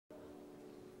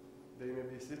They may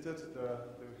be seated.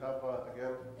 We have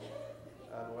again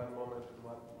and one moment with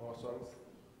one more songs.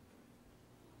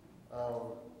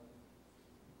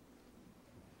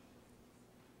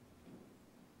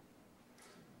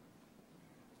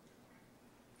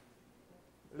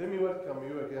 Let me welcome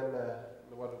you again in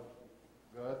the Word of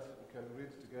God. We can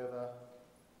read together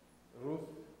Ruth,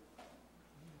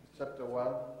 chapter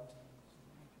 1.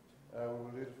 We'll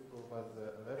read from verse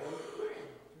 11.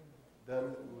 Then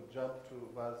we'll jump to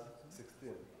verse 16.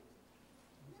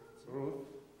 Ruth,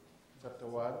 chapter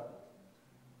 1,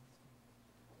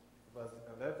 verse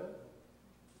 11.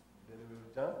 Then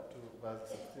we'll jump to verse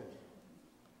 16.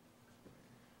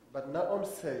 But Naomi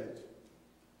said,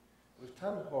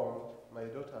 "Return home, my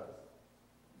daughters.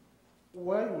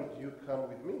 Why would you come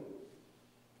with me?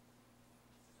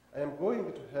 I am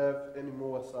going to have any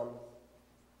more sons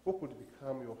who could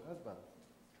become your husband.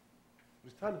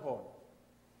 Return home,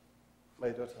 my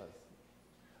daughters.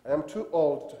 I am too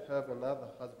old to have another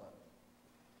husband.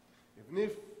 Even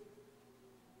if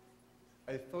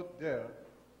I thought there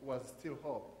was still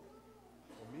hope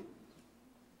for me,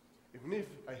 even if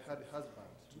I had a husband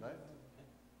tonight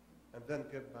and then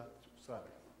get back to sons,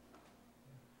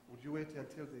 would you wait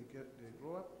until they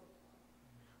grow up?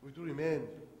 Would you remain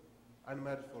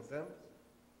unmarried for them?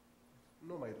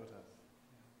 No, my daughters.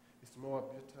 It's more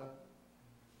better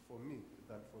for me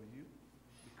than for you,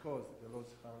 because the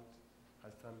Lord's hand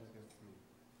has turned against me."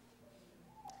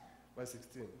 Verse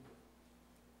 16.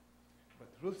 But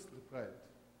Ruth replied,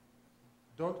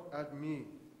 "Don't ask me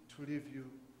to leave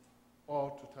you or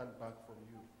to turn back from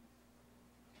you.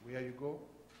 Where you go,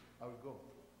 I will go.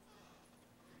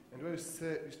 And where you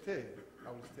stay,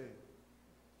 I will stay.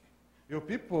 Your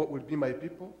people will be my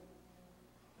people,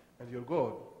 and your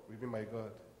God will be my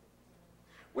God.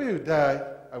 Where you die,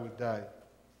 I will die,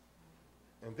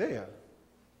 and there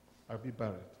I'll be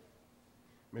buried.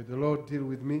 May the Lord deal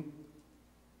with me,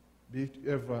 be it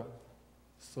ever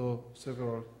so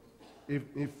several,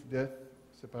 if death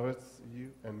separates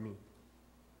you and me."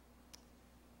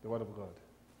 The Word of God.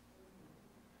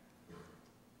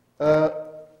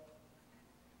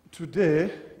 Today,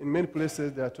 in many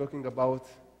places, they are talking about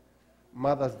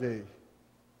Mother's Day.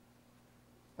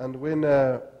 And when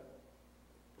in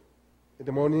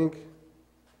the morning,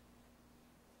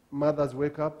 mothers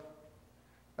wake up,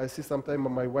 I see sometimes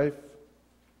my wife,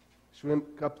 she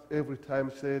wakes up every time,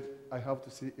 said, "I have to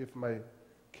see if my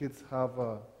kids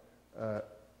have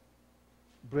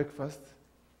breakfast.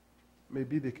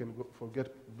 Maybe they can forget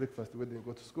breakfast when they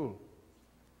go to school."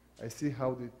 I see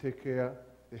how they take care,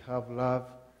 they have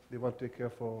love, they want to take care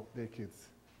for their kids.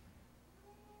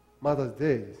 Mother's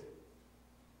Day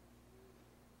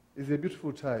is a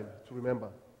beautiful time to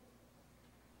remember.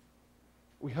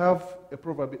 We have a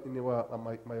proverb in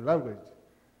my language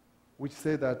which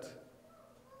says that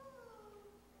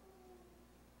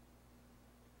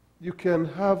you can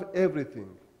have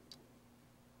everything,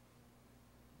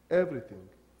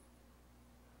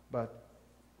 but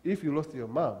if you lost your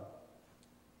mom,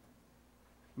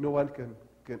 no one can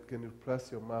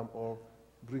replace your mom or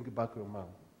bring back your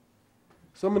mom.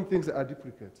 So many things are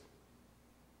duplicate,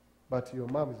 but your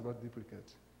mom is not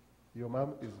duplicate. Your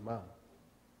mom is mom.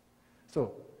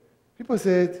 So, people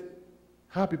said,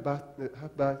 happy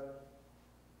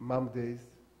Mom Days.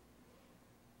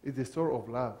 It's a story of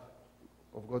love,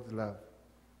 of God's love.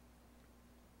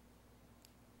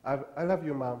 I love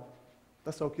you, Mom.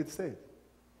 That's how kids say it.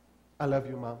 I love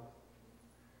you, Mom.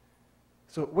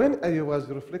 So when I was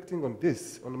reflecting on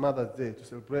this, on Mother's Day, to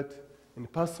celebrate in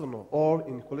personal or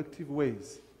in collective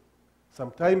ways,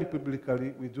 sometimes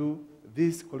publicly we do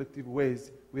these collective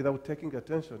ways without taking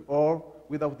attention or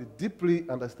without deeply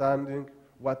understanding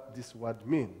what this word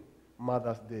means.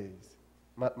 Mother's Days.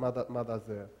 Mother's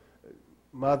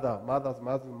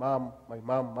mom, my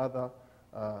mom, mother,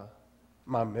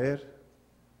 ma mère,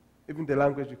 even the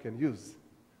language you can use.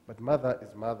 But mother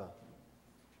is mother.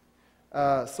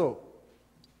 So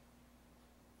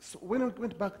when we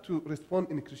went back to respond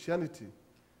in Christianity,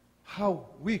 how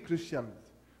we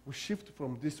Christians, we shift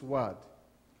from this word,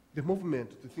 the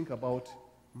movement, to think about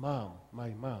mom, my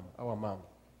mom, our mom.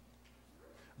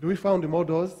 Do we find the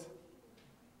models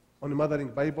on the mothering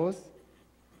Bibles?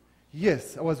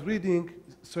 Yes, I was reading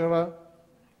Sarah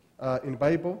in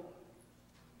Bible.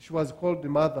 She was called the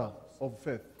mother of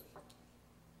faith.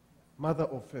 Mother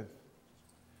of faith.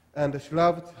 And she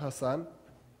loved her son.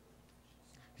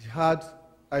 She had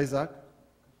Isaac.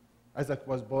 Isaac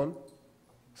was born.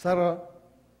 Sarah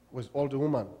was an older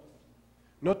woman.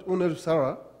 Not only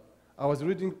Sarah, I was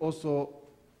reading also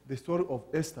the story of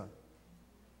Esther,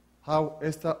 how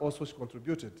Esther also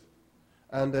contributed.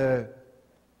 And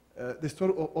the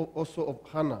story also of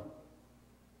Hannah,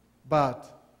 But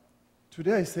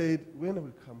today I said, when I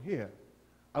will come here,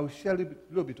 I will share a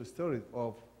little bit of stories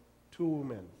of two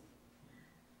women,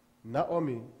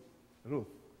 Naomi, Ruth.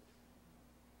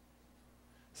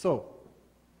 So,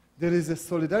 there is a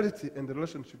solidarity in the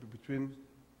relationship between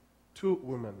two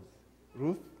women,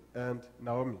 Ruth and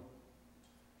Naomi.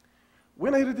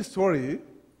 When I read the story,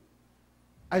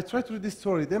 I tried to read this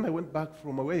story, then I went back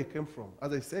from where I came from.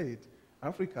 As I said,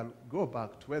 Africans go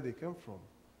back to where they came from.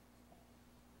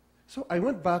 So I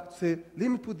went back to say, let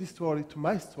me put this story to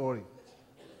my story.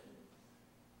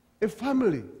 A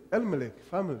family, Elimelech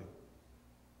family,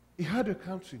 he had a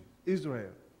country,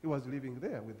 Israel. He was living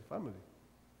there with the family.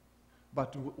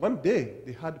 But one day,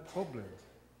 they had problems.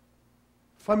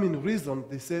 Famine reason,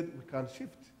 they said, we can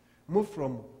shift, move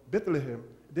from Bethlehem,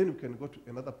 then we can go to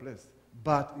another place.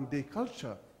 But in their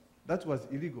culture, that was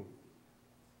illegal.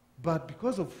 But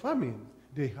because of famine,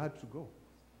 they had to go.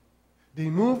 They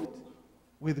moved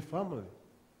with the family,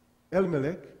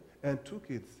 Elimelech and two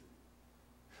kids.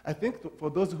 I think for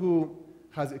those who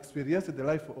has experienced the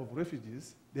life of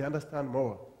refugees, they understand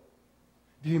more.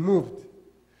 They moved.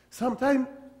 Sometimes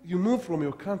you move from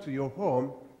your country, your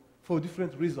home, for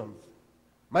different reasons.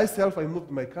 Myself, I moved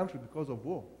my country because of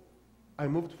war. I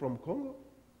moved from Congo.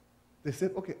 They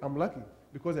said, okay, I'm lucky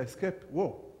because I escaped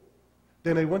war.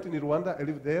 Then I went in Rwanda, I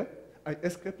lived there, I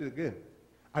escaped again.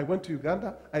 I went to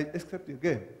Uganda, I escaped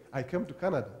again. I came to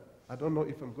Canada. I don't know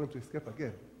if I'm going to escape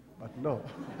again, but no.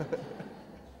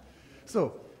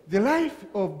 So, the life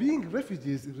of being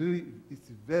refugees really is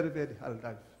a very, very hard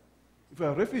life. If you're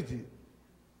a refugee,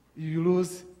 you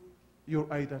lose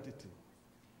your identity.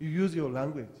 You use your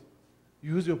language.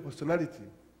 You use your personality.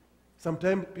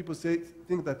 Sometimes people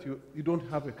think that you don't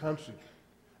have a country.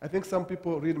 I think some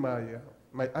people read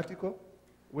my article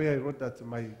where I wrote that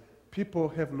my people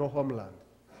have no homeland.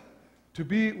 To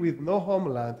be with no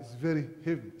homeland is very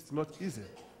heavy. It's not easy.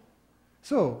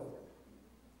 So,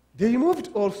 they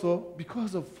moved also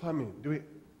because of famine. They were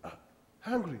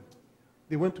hungry.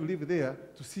 They went to live there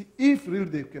to see if really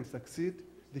they can succeed,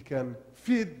 they can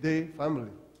feed their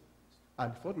family.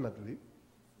 Unfortunately,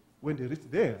 when they reached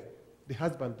there, the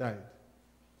husband died.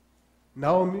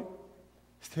 Naomi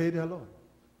stayed alone.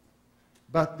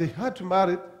 But they had to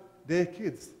marry their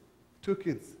kids, two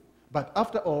kids. But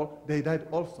after all, they died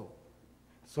also.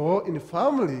 So in the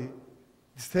family,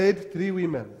 stayed three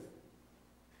women.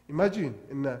 Imagine,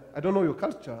 I don't know your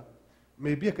culture,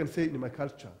 maybe I can say in my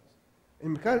culture.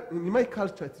 In my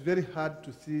culture, it's very hard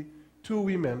to see two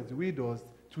women, the widows,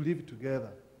 to live together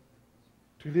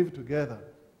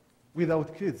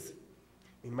without kids.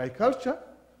 In my culture,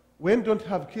 when you don't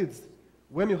have kids,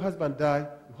 when your husband dies,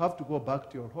 you have to go back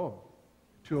to your home,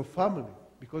 to your family,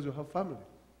 because you have family.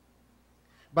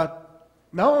 But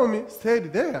Naomi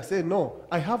stayed there, said, no,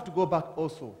 I have to go back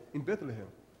also in Bethlehem.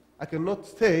 I cannot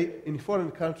stay in a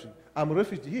foreign country. I'm a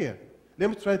refugee here. Let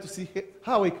me try to see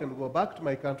how I can go back to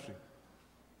my country.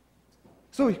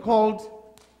 So he called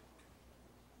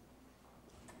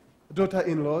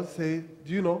daughter-in-law, said,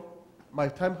 do you know, my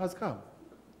time has come.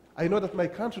 I know that my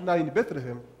country now in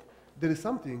Bethlehem, there is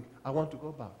something I want to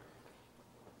go back.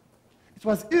 It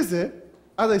was easy,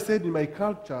 as I said, in my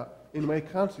culture, in my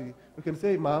country, we can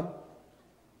say, Mom,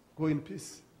 go in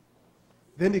peace.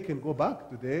 Then they can go back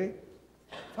to their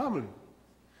family.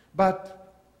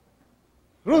 But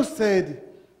Ruth said,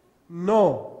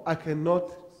 no, I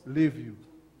cannot leave you.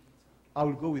 I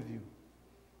will go with you.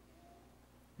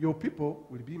 Your people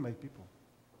will be my people.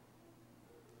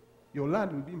 Your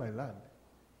land will be my land.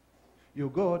 Your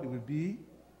God will be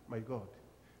my God.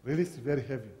 Really, it's very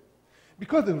heavy.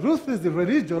 Because Ruth's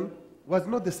religion was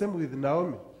not the same with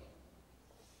Naomi.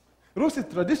 Ruth's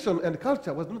tradition and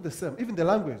culture was not the same, even the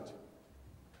language.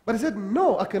 But he said,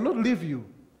 no, I cannot leave you.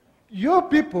 Your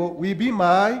people will be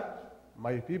my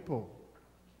people.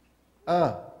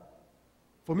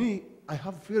 For me, I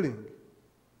have a feeling.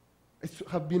 It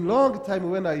have been a long time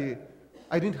when I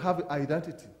didn't have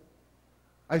identity.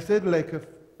 I stayed like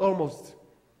almost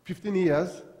 15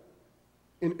 years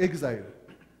in exile,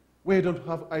 where you don't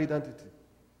have identity.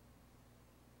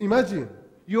 Imagine,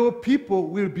 your people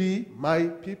will be my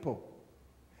people,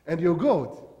 and your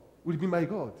God will be my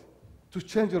God, to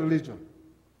change your religion.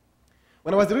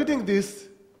 When I was reading this,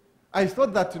 I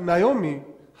thought that Naomi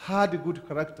had a good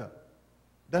character.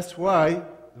 That's why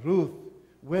Ruth,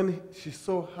 when she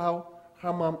saw how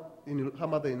her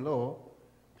mother-in-law,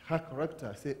 her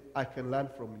character, said, I can learn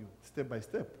from you step by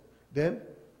step. Then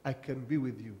I can be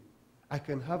with you. I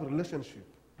can have a relationship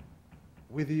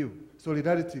with you,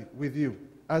 solidarity with you,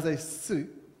 as I see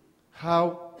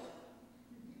how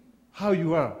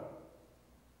you are.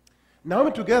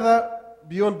 Naomi together,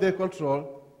 beyond their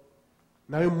control,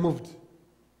 now moved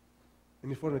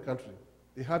in a foreign country.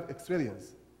 They have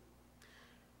experience.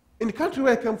 In the country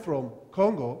where I came from,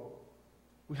 Congo,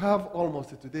 we have almost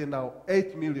today now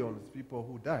 8 million people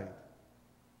who died.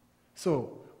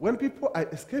 So when people are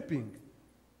escaping,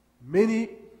 many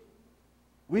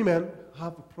women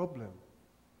have a problem,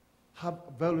 have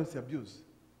violence abuse.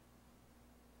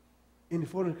 In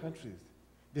foreign countries,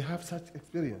 they have such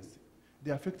experience.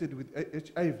 They are affected with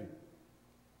HIV.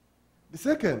 The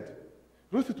second,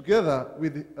 Ruth together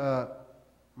with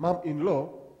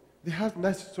mom-in-law, they have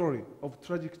nice story of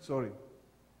tragic story.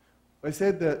 I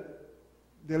said that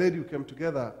the lady who came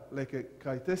together, like a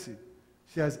Kaitesi,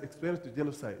 she has experienced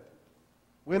genocide.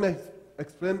 When I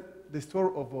explained the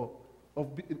story of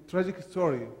tragic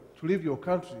story to leave your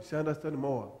country, she understands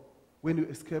more. When you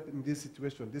escape in this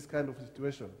situation, this kind of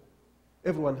situation,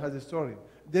 everyone has a story.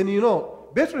 Then you know,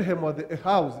 Bethlehem was a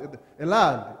house, a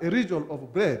land, a region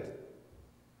of bread.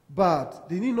 But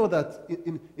they didn't know that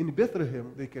in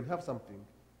Bethlehem they can have something.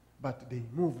 But they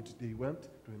moved, they went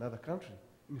to another country,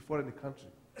 in a foreign country.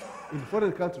 In a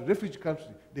foreign country, refugee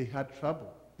country, they had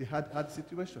trouble. They had hard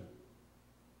situation.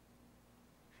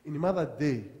 In Mother's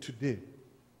Day today,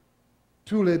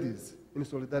 2 ladies in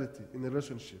solidarity, in a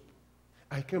relationship.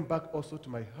 I came back also to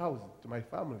my house, to my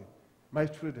family, my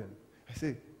children. I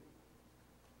say,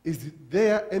 is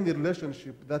there any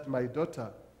relationship that my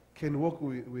daughter can work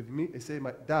with me? I say,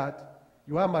 my dad,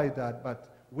 you are my dad, but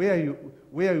where you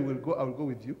will go, I will go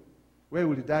with you. Where you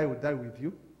will die, I will die with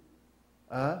you.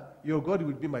 Your God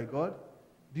will be my God.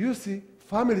 Do you see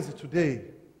families today,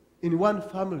 in one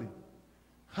family,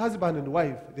 husband and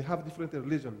wife, they have different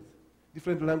religions,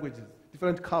 different languages,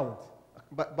 different accounts,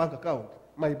 bank account.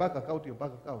 My bank account, your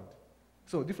bank account.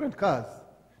 So different cars,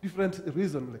 different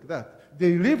reasons like that.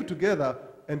 They live together,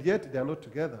 and yet they are not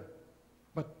together.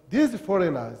 But these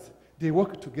foreigners, they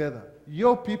work together.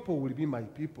 Your people will be my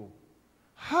people.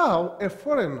 How a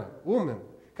foreigner woman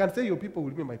can say your people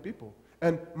will be my people?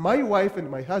 And my wife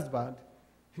and my husband,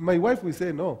 my wife will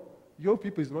say, no, your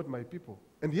people is not my people.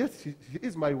 And yes, she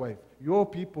is my wife. Your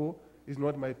people is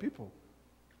not my people.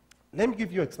 Let me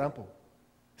give you an example.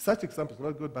 Such example is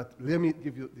not good, but let me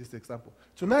give you this example.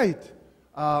 Tonight,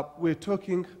 we're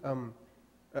talking,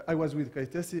 I was with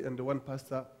Kaitesi and the one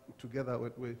pastor together.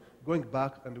 We're going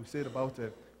back, and we said about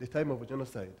the time of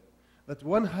genocide, that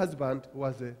one husband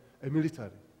was a military.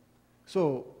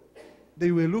 So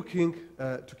they were looking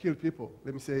to kill people,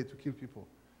 let me say to kill people.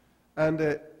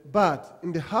 And, but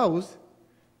in the house,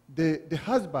 the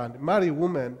husband married a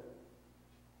woman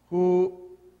who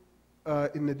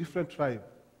in a different tribe,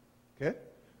 okay?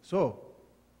 So,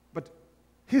 but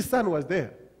his son was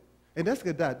there. And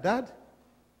asked Dad,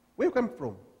 where you come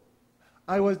from?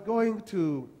 I was going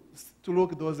to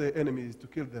look at those enemies to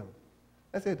kill them.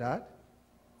 I said, Dad,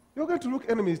 you're going to look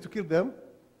enemies to kill them?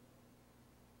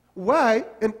 Why?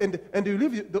 And you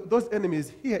leave those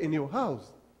enemies here in your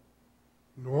house?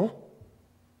 No,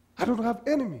 I don't have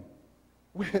enemy.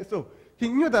 So he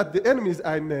knew that the enemies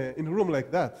are in a room like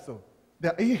that. So they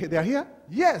are here?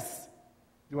 Yes.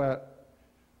 They were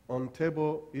on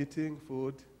table eating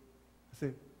food. I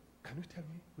say, can you tell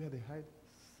me where they hide?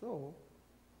 So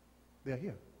they are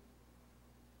here.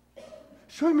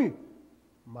 Show me.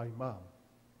 My mom.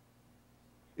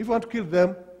 If you want to kill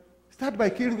them, start by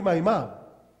killing my mom.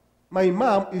 My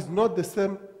mom is not the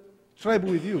same tribe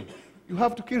with you. You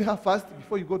have to kill her first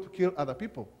before you go to kill other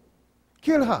people.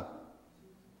 Kill her.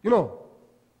 You know,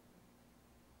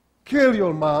 kill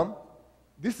your mom.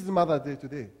 This is Mother's Day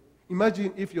today.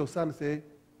 Imagine if your son say,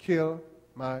 kill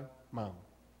my mom.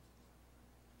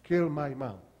 Kill my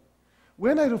mom.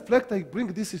 When I reflect, I bring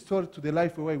this story to the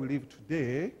life where we live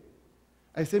today.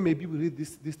 I say maybe we read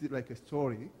this like a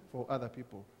story for other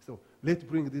people. So let's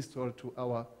bring this story to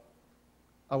our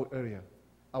area,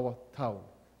 our town,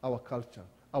 our culture,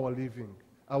 our living,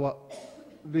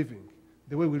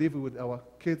 the way we live with our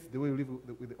kids, the way we live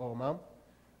with our mom.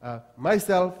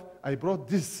 Myself, I brought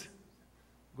this.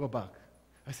 Go back.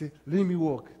 I say, let me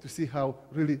walk to see how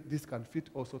really this can fit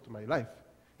also to my life.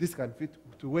 This can fit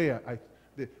to where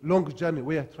the long journey,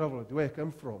 where I traveled, where I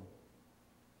came from.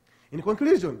 In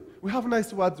conclusion, we have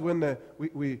nice words when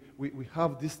we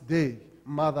have this day,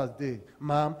 Mother's Day.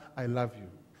 Mom, I love you.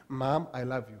 Mom, I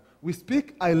love you. We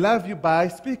speak I love you by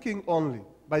speaking only,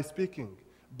 by speaking.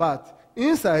 But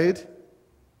inside,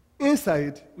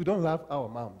 we don't love our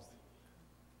moms.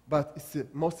 But it's the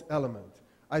most element.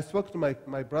 I spoke to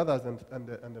my brothers and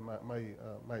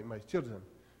my children.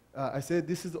 I said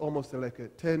this is almost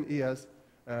like 10 years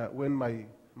when my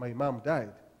mom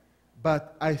died.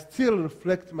 But I still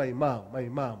reflect my mom.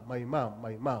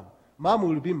 Mom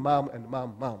will be mom and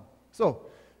mom. So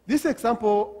this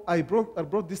example, I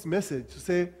brought this message to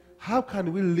say, how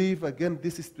can we live against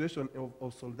this situation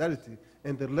of solidarity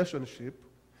and the relationship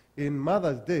in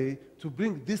Mother's Day to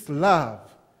bring this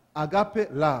love, agape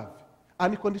love,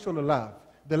 unconditional love,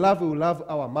 the love we will love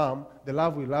our mom, the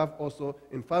love we love also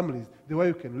in families, the way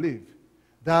you can live.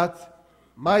 That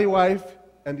my wife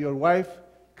and your wife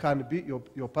can be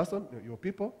your person, your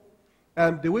people,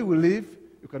 and the way we live,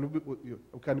 you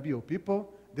can be your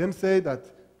people. Then say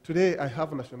that today I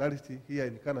have nationality here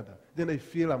in Canada. Then I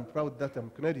feel I'm proud that I'm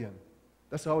Canadian.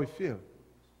 That's how I feel.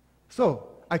 So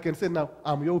I can say now,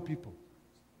 I'm your people.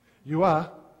 You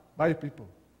are my people.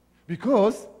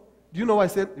 Because, do you know why I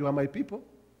said you are my people?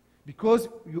 Because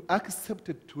you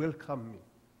accepted to welcome me.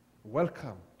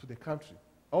 Welcome to the country.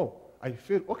 Oh, I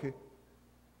feel, okay.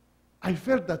 I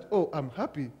felt that, oh, I'm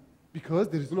happy because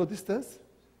there is no distance.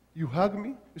 You hug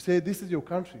me. You say, this is your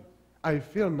country. I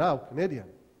feel now Canadian.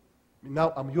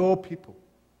 Now I'm your people.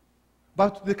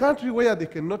 But the country where they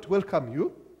cannot welcome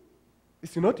you,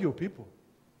 it's not your people.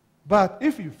 But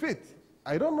if you fit,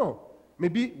 I don't know.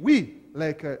 Maybe we,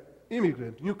 like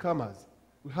immigrant, newcomers,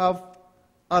 we have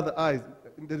other eyes.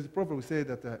 There is a proverb we say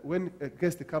that when a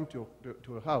guest comes to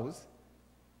your house,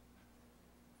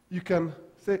 you can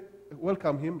say,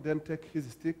 welcome him, then take his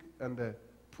stick and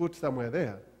put somewhere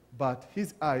there. But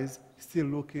his eyes still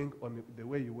looking on the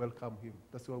way you welcome him.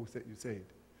 That's what you said.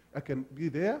 I can be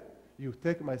there, you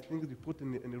take my things, you put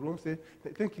in the room, say,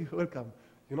 thank you, welcome.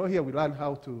 You know, here we learn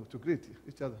how to greet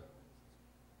each other.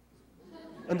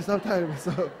 And sometimes,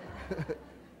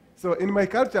 so in my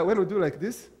culture, when we do like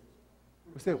this,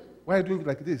 we say, why are you doing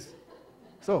like this?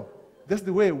 So that's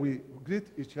the way we greet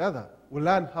each other. We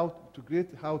learn how to greet,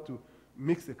 how to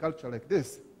mix the culture like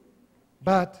this.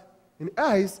 But in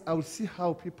eyes, I will see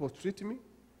how people treat me,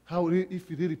 if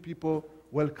really people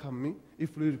welcome me,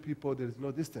 if really people there is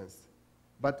no distance.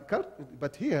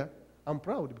 But here, I'm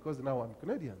proud because now I'm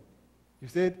Canadian. You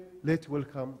said, let's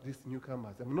welcome these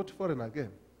newcomers. I'm not foreign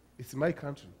again. It's my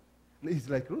country. It's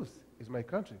like Ruth. It's my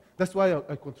country. That's why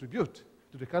I contribute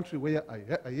to the country where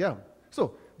I am.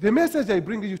 So the message I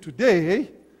bring you today,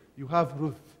 you have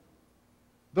Ruth.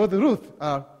 Though the Ruth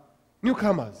are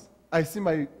newcomers. I see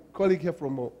my colleague here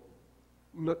from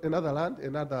another land,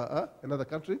 another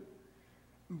country.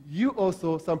 You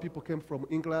also, some people came from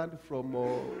England, from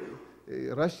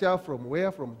Russia, from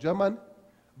where? From Germany.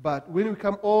 But when we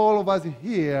come, all of us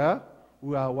here,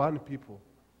 we are one people,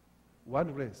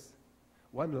 one race,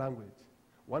 one language,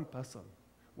 one person,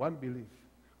 one belief,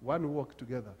 one walk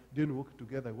together. Then walk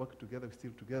together,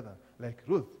 still together. Like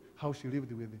Ruth, how she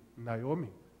lived with Naomi.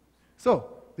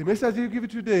 So, the message you give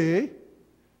today,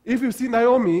 if you see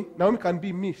Naomi, Naomi can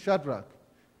be me, Shadrack.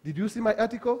 Did you see my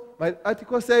article? My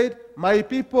article said, my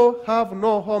people have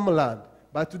no homeland,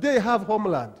 but today I have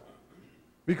homeland.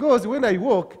 Because when I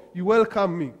walk, you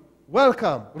welcome me.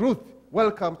 Welcome, Ruth,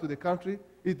 welcome to the country.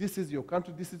 This is your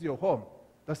country, this is your home.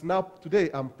 That's now, today,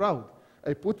 I'm proud.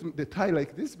 I put the tie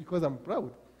like this because I'm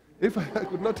proud. If I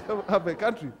could not have a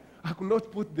country, I could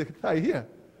not put the tie here.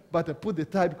 But I put the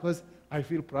tie because I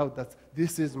feel proud that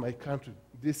this is my country,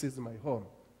 this is my home.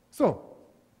 So,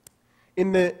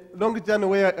 in the long journey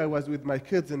where I was with my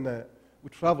kids and we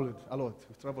traveled a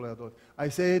lot, I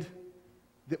said,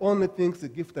 the only things, the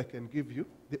gift I can give you,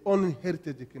 the only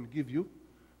heritage I can give you,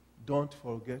 don't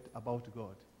forget about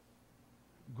God.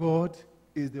 God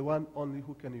is the one only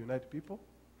who can unite people.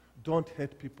 Don't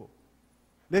hate people.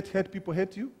 Let hate people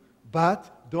hate you,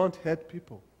 but don't hate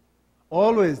people.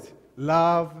 Always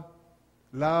love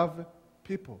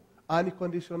people.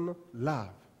 Unconditional love.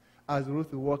 As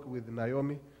Ruth walked with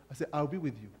Naomi, I said, I'll be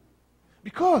with you.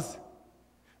 Because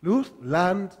Ruth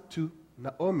learned to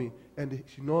Naomi, and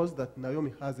she knows that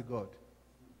Naomi has God.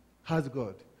 Has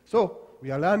God. So,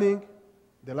 we are learning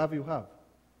the love you have.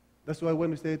 That's why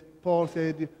when Paul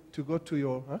said to go to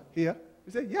your, here,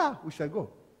 we said, yeah, we shall go.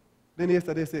 Then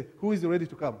yesterday I said, who is ready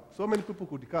to come? So many people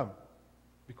could come.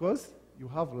 Because you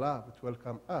have love to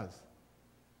welcome us.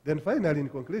 Then finally, in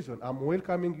conclusion, I'm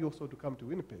welcoming you also to come to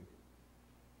Winnipeg.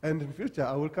 And in the future,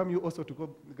 I welcome you also to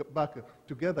go back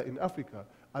together in Africa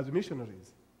as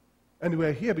missionaries. And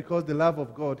we're here because the love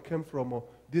of God came from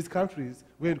these countries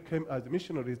where we came as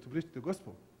missionaries to preach the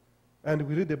gospel. And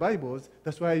we read the Bibles.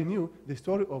 That's why I knew the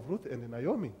story of Ruth and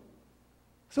Naomi.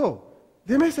 So,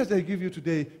 the message I give you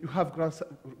today, you have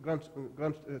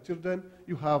grandchildren,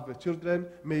 you have children,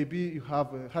 maybe you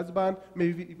have a husband,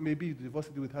 maybe you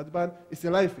divorced with husband. It's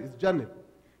a life, it's a journey.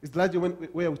 It's largely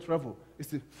where we travel.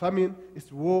 It's a famine,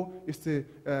 it's war, it's a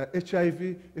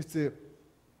HIV, it's a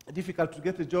difficult to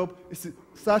get a job. It's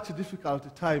such a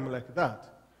difficult time like that.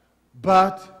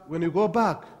 But when you go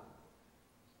back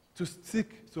to seek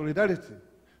solidarity,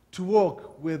 to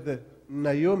walk with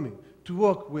Naomi, to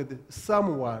walk with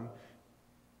someone,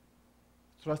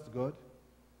 trust God.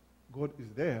 God is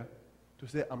there to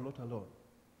say, I'm not alone.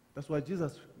 That's why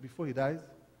Jesus, before he dies,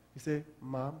 he said,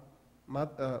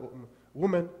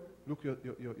 woman, look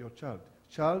your child.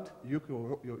 Child, look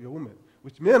your woman.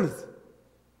 Which means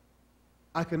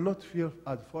I cannot feel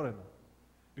as a foreigner.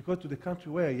 Because to the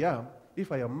country where I am,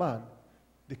 if I am man,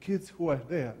 the kids who are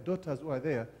there, daughters who are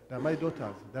there, they are my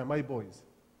daughters, they are my boys.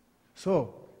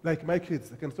 So, like my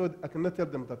kids, I cannot tell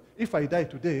them that if I die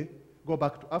today, go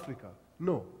back to Africa.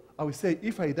 No. I will say,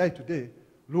 if I die today,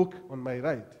 look on my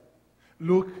right.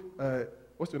 Look,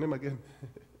 what's your name again?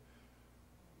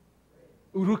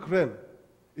 Look, Ren.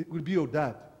 It will be your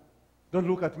dad. Don't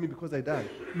look at me because I died.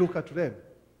 Look at Ren.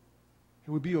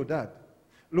 He will be your dad.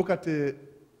 Look at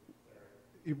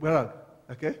Ibrahim.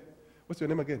 Okay? What's your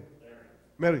name again?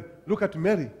 Mary. Look at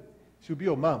Mary. She'll be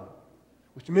your mom.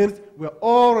 Which means we're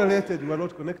all related. We're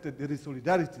not connected. There is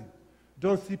solidarity.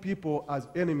 Don't see people as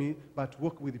enemy, but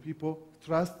work with the people.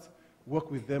 Trust. Work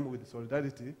with them with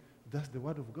solidarity. That's the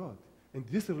word of God. And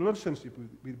this relationship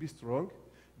will be strong.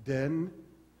 Then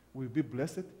we'll be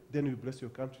blessed. Then we'll bless your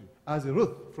country. As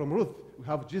from Ruth, we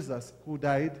have Jesus who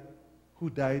died, who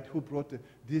brought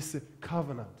this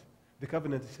covenant. The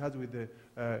covenant she has with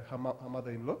her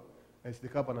mother-in-law. And it's the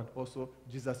covenant also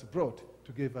Jesus brought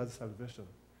to give us salvation.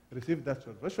 Receive that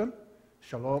salvation.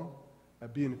 Shalom.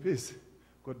 Be in peace.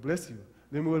 God bless you.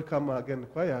 Then we will come again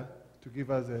choir to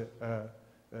give us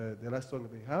the last song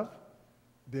they have.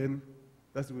 Then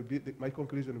that will be my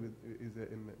conclusion is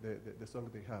in the song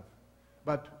they have.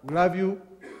 But we love you.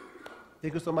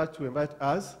 Thank you so much to invite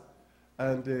us.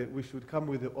 And we should come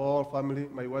with the all family.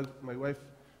 My wife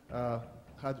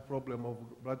had a problem of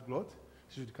blood clot.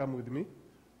 She should come with me.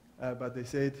 But they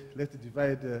said, let's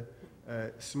divide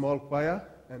a small choir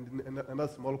and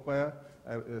another small choir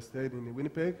stayed in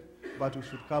Winnipeg. But we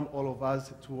should come, all of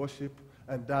us, to worship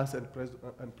and dance and praise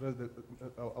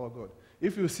our God.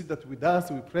 If you see that we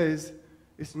dance, we praise,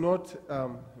 it's not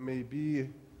maybe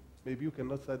you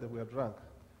cannot say that we are drunk.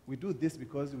 We do this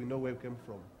because we know where we came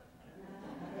from.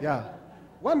 Yeah.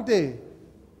 One day,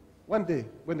 when they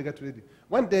get ready,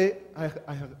 one day I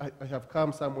have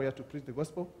come somewhere to preach the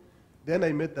gospel. Then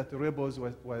I met that the rebels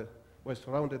were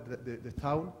surrounded the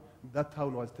town. That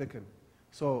town was taken.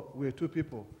 So we were two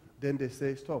people. Then they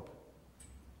say, stop.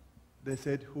 They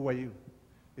said, who are you?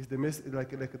 It's the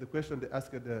like the question they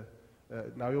asked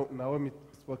Naomi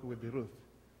spoke with the Ruth.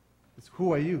 It's,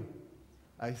 who are you?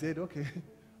 I said, okay,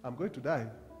 I'm going to die.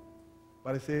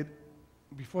 But I said,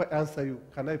 before I answer you,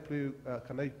 can I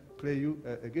play you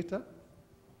a guitar?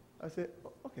 I said,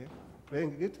 okay,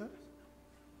 playing guitar?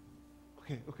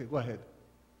 Okay, go ahead.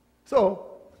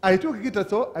 So I took a guitar,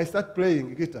 so I started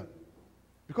playing guitar.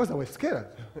 Because I was scared.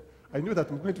 I knew that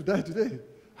I'm going to die today.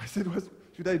 I said, what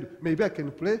should I do? Maybe I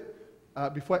can play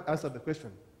before I answer the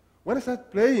question. When I started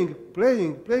playing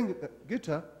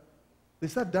guitar, they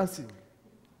started dancing.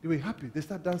 They were happy. They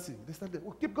started dancing. They started,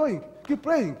 oh, keep going, keep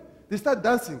playing. They started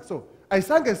dancing. So I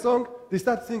sang a song. They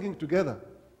started singing together.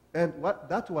 And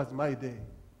that was my day.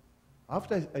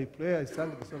 After I played, I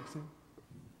sang the song, saying,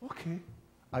 okay,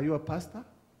 are you a pastor?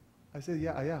 I said,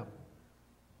 yeah, I am.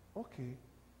 Okay,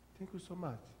 thank you so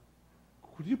much.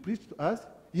 Could you preach to us?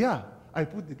 Yeah. I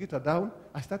put the guitar down.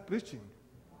 I started preaching.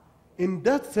 In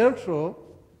that central,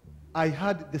 I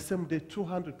had the same day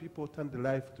 200 people turn their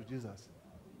life to Jesus.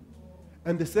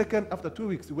 And the second, after 2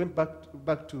 weeks, we went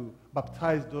back to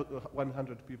baptize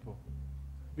 100 people.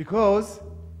 Because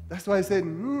that's why I said,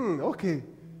 okay,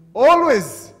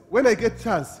 always when I get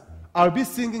chance, I'll be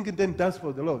singing and then dance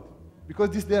for the Lord. Because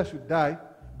this day I should die,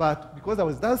 but because I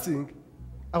was dancing.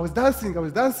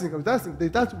 They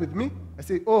danced with me. I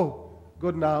say, oh,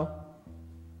 God now,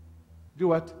 do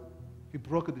what? He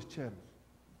broke the chain.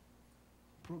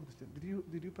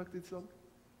 Did you practice the song?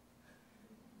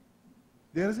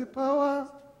 There is a power.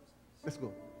 Let's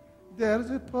go. There is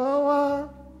a power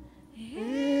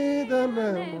in the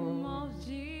name of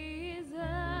Jesus.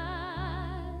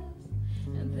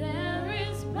 There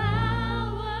is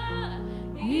power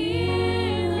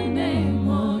in the name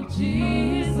of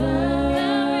Jesus.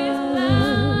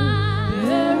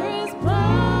 There is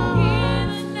power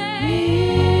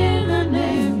in the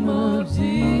name of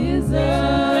Jesus.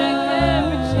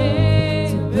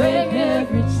 To break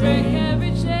every chain,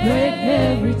 break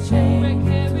every chain,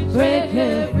 break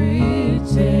every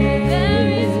chain. There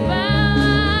is power.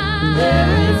 There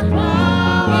is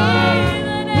power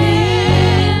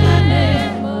in the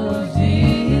name of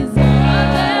Jesus.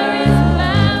 There is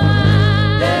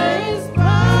power. There is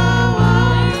power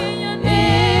in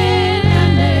the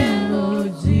name of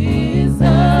Jesus.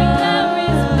 There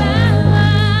is power.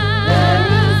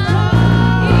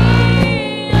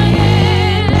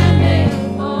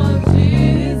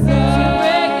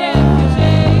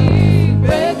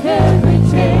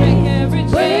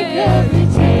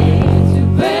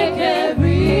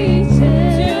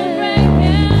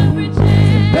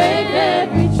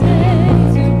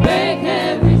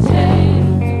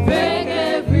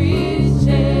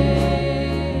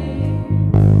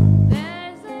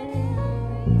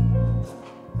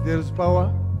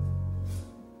 power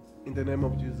in the name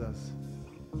of Jesus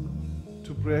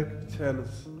to break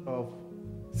chains of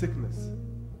sickness,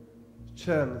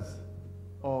 chains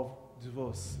of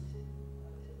divorce,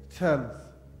 chains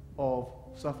of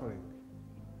suffering,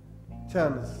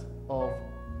 chains of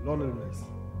loneliness,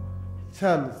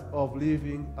 chains of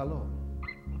living alone.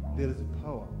 There is a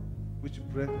power which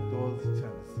breaks those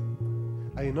chains.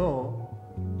 I know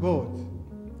God,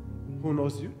 who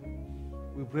knows you,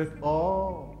 will break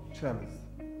all chains.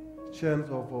 Chains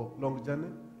of long journey,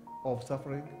 of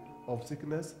suffering, of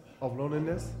sickness, of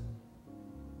loneliness.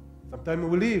 Sometimes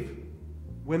we live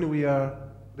when we are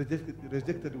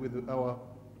rejected with our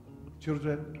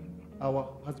children, our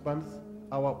husbands,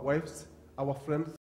 our wives, our friends,